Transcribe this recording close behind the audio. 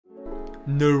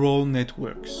neural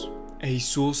networks, a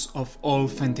source of all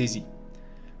fantasy.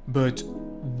 But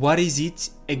what is it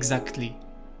exactly?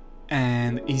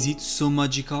 And is it so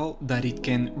magical that it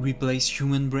can replace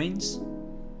human brains?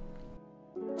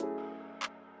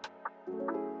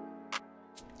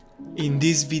 In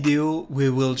this video, we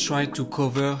will try to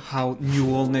cover how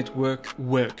neural network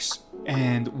works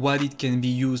and what it can be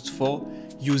used for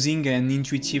using an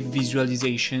intuitive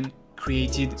visualization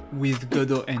created with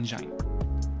Godot Engine.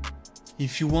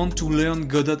 If you want to learn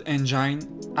Godot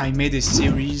Engine, I made a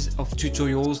series of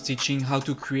tutorials teaching how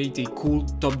to create a cool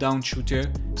top-down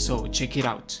shooter, so check it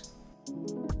out.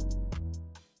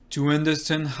 To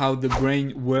understand how the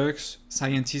brain works,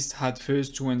 scientists had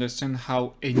first to understand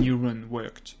how a neuron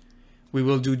worked. We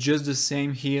will do just the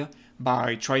same here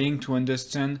by trying to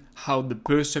understand how the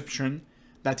perceptron,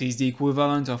 that is the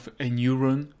equivalent of a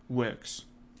neuron, works.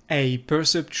 A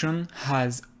perceptron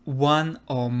has one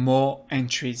or more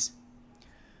entries.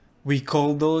 We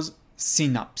call those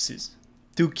synapses.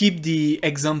 To keep the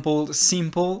example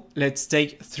simple, let's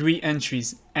take 3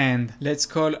 entries and let's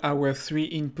call our 3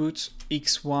 inputs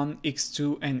x1,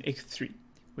 x2 and x3.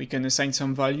 We can assign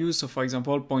some values, so for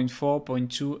example 0.4,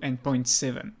 0.2 and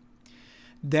 0.7.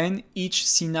 Then each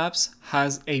synapse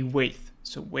has a weight,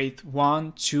 so weight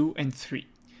 1, 2 and 3.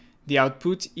 The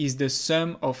output is the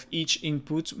sum of each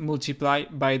input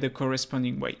multiplied by the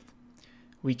corresponding weight.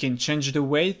 We can change the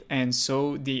weight and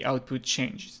so the output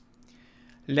changes.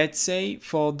 Let's say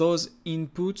for those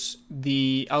inputs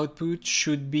the output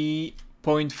should be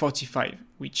 0.45.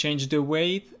 We change the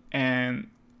weight and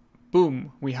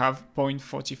boom, we have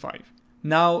 0.45.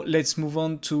 Now let's move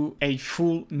on to a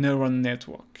full neural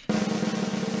network.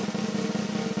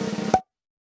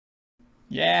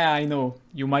 Yeah, I know,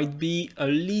 you might be a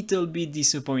little bit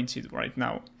disappointed right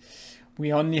now.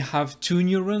 We only have 2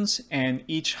 neurons and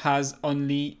each has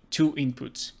only 2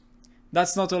 inputs.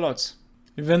 That's not a lot.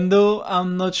 Even though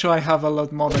I'm not sure I have a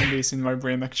lot more than this in my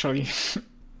brain actually.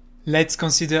 Let's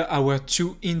consider our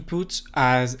 2 inputs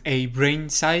as a brain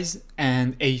size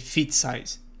and a feet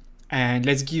size. And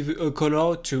let's give a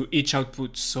color to each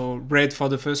output. So red for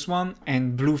the first one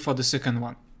and blue for the second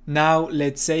one. Now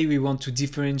let's say we want to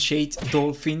differentiate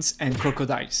dolphins and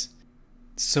crocodiles.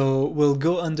 So we'll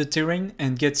go on the terrain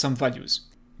and get some values.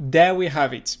 There we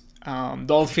have it.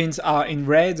 Dolphins are in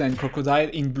red and crocodile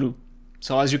in blue.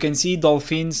 So as you can see,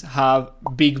 dolphins have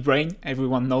big brain,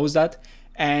 everyone knows that,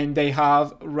 and they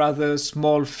have rather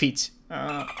small feet.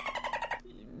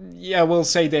 Yeah, we'll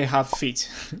say they have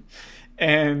feet.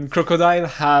 And crocodile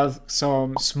have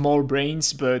some small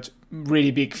brains but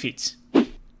really big feet.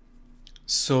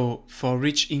 So for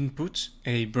each input,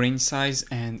 a brain size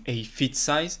and a feet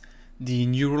size, the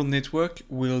neural network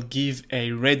will give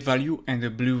a red value and a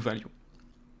blue value.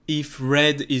 If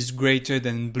red is greater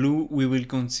than blue, we will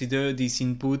consider this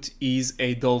input is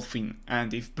a dolphin,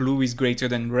 and if blue is greater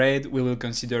than red, we will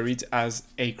consider it as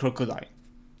a crocodile.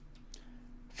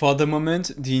 For the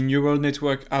moment, the neural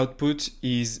network output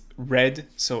is red,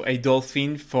 so a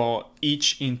dolphin for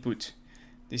each input.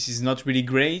 This is not really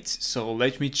great, so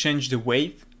let me change the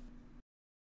weight.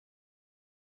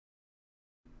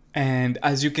 And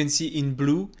as you can see in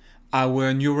blue,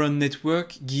 our neural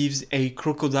network gives a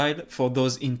crocodile for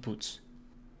those inputs.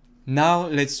 Now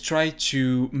let's try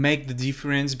to make the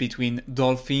difference between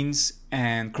dolphins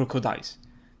and crocodiles.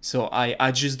 So I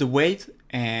adjust the weight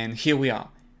and here we are.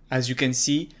 As you can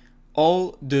see,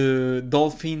 all the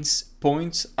dolphins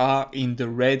points are in the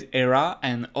red area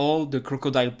and all the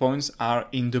crocodile points are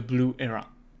in the blue area.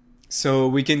 So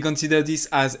we can consider this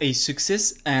as a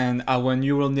success and our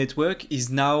neural network is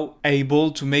now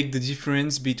able to make the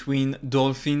difference between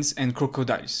dolphins and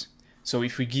crocodiles. So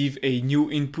if we give a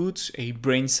new input, a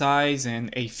brain size and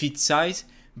a feet size,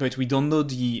 but we don't know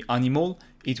the animal,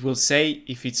 it will say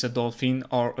if it's a dolphin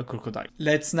or a crocodile.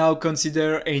 Let's now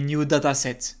consider a new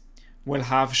dataset. We'll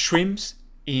have shrimps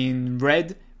in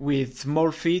red with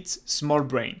small feet, small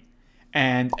brain,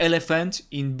 and elephant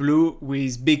in blue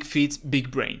with big feet,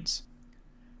 big brains.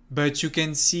 But you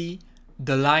can see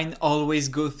the line always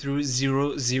goes through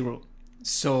 0, 0.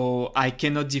 So I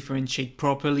cannot differentiate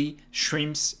properly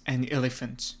shrimps and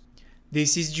elephants.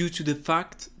 This is due to the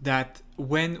fact that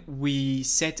when we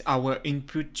set our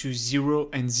input to 0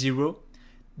 and 0,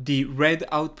 the red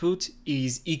output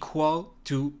is equal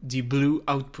to the blue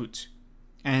output,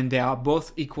 and they are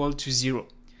both equal to 0.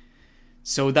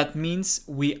 So that means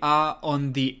we are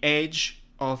on the edge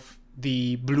of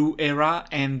the blue era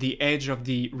and the edge of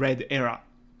the red era.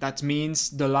 That means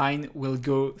the line will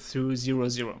go through 0,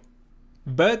 0.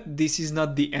 But this is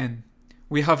not the end.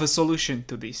 We have a solution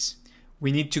to this.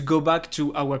 We need to go back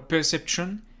to our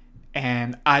perceptron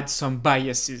and add some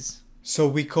biases. So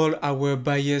we call our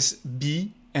bias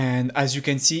B, and as you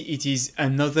can see, it is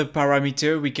another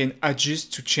parameter we can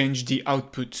adjust to change the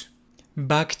output.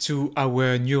 Back to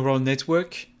our neural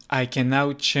network, I can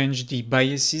now change the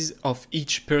biases of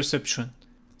each perceptron.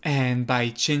 And by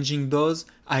changing those,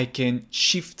 I can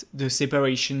shift the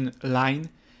separation line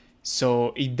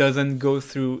so it doesn't go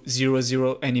through 0,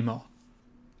 0 anymore.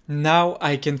 Now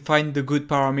I can find the good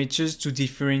parameters to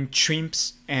different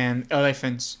shrimps and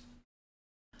elephants.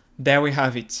 There we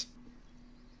have it.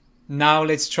 Now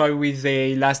let's try with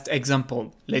a last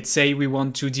example. Let's say we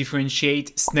want to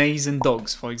differentiate snails and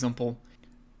dogs, for example.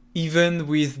 Even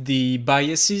with the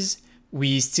biases,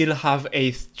 we still have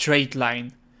a straight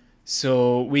line.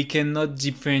 So we cannot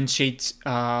differentiate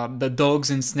the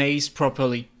dogs and snails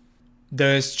properly.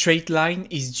 The straight line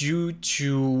is due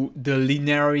to the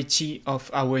linearity of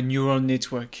our neural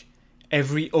network.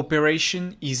 Every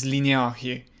operation is linear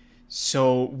here.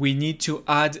 So we need to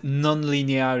add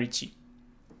non-linearity.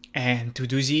 And to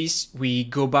do this, we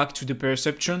go back to the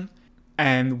perceptron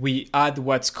and we add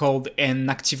what's called an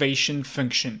activation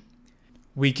function.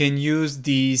 We can use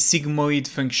the sigmoid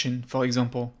function, for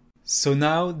example. So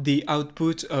now the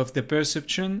output of the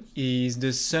perceptron is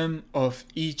the sum of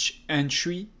each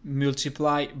entry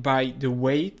multiplied by the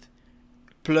weight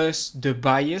plus the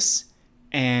bias,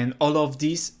 and all of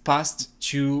this passed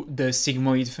to the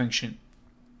sigmoid function.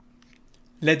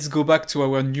 Let's go back to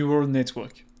our neural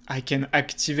network. I can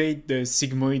activate the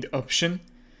sigmoid option,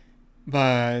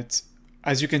 but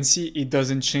as you can see, it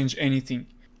doesn't change anything.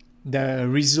 The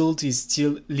result is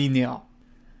still linear.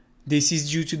 This is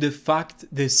due to the fact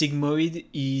the sigmoid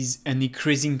is an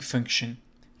increasing function.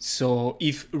 So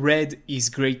if red is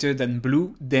greater than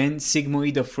blue, then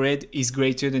sigmoid of red is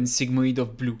greater than sigmoid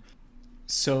of blue.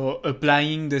 So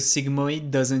applying the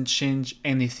sigmoid doesn't change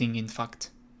anything, in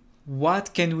fact.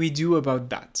 What can we do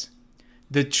about that?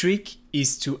 The trick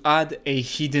is to add a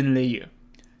hidden layer.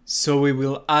 So we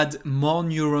will add more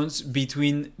neurons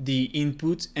between the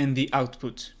input and the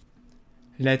output.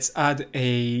 Let's add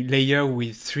a layer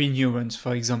with 3 neurons,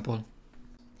 for example.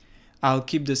 I'll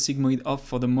keep the sigmoid off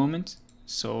for the moment,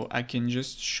 so I can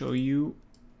just show you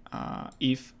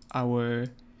if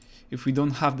we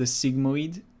don't have the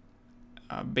sigmoid,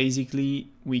 basically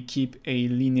we keep a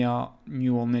linear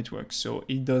neural network, so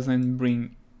it doesn't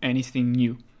bring anything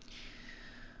new.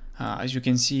 As you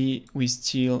can see, we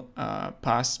still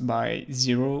pass by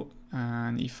 0,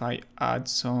 and if I add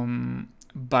some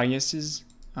biases,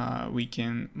 we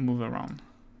can move around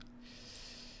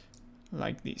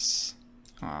like this.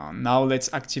 Now let's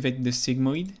activate the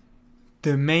sigmoid.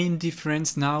 The main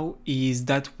difference now is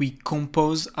that we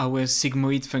compose our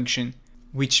sigmoid function,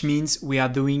 which means we are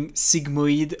doing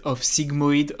sigmoid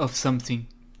of something.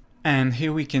 And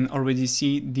here we can already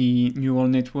see the neural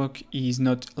network is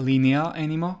not linear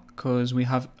anymore because we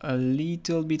have a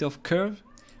little bit of curve.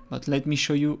 But let me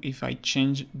show you, if I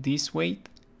change this weight,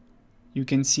 you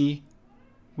can see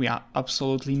we are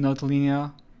absolutely not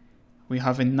linear. We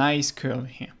have a nice curve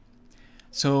here.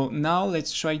 So now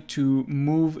let's try to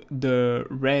move the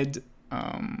red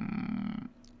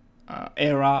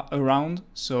area around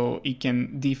so it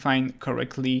can define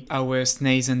correctly our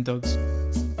snails and dogs.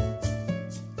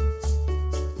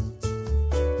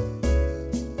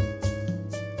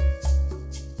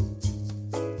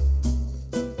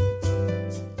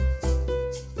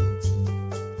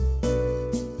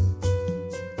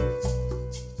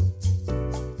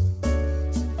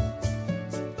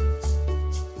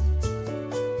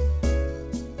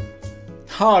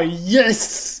 Oh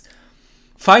yes!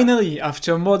 Finally,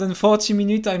 after more than 40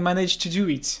 minutes, I managed to do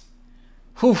it.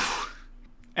 Whew.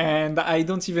 And I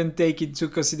don't even take into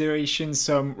consideration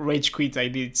some rage quit I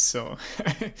did, so...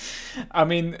 I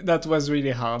mean, that was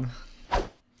really hard.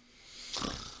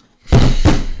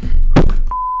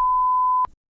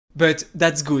 But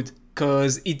that's good,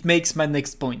 cause it makes my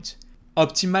next point.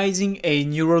 Optimizing a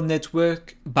neural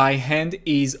network by hand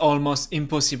is almost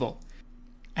impossible.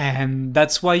 And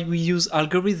that's why we use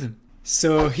algorithm.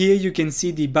 So here you can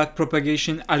see the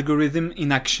backpropagation algorithm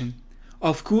in action.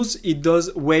 Of course, it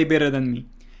does way better than me.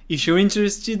 If you're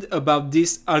interested about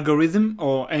this algorithm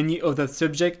or any other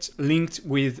subject linked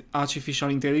with artificial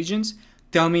intelligence,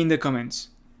 tell me in the comments.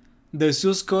 The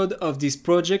source code of this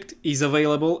project is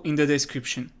available in the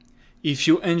description. If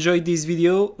you enjoyed this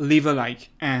video, leave a like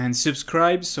and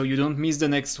subscribe so you don't miss the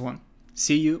next one.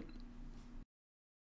 See you!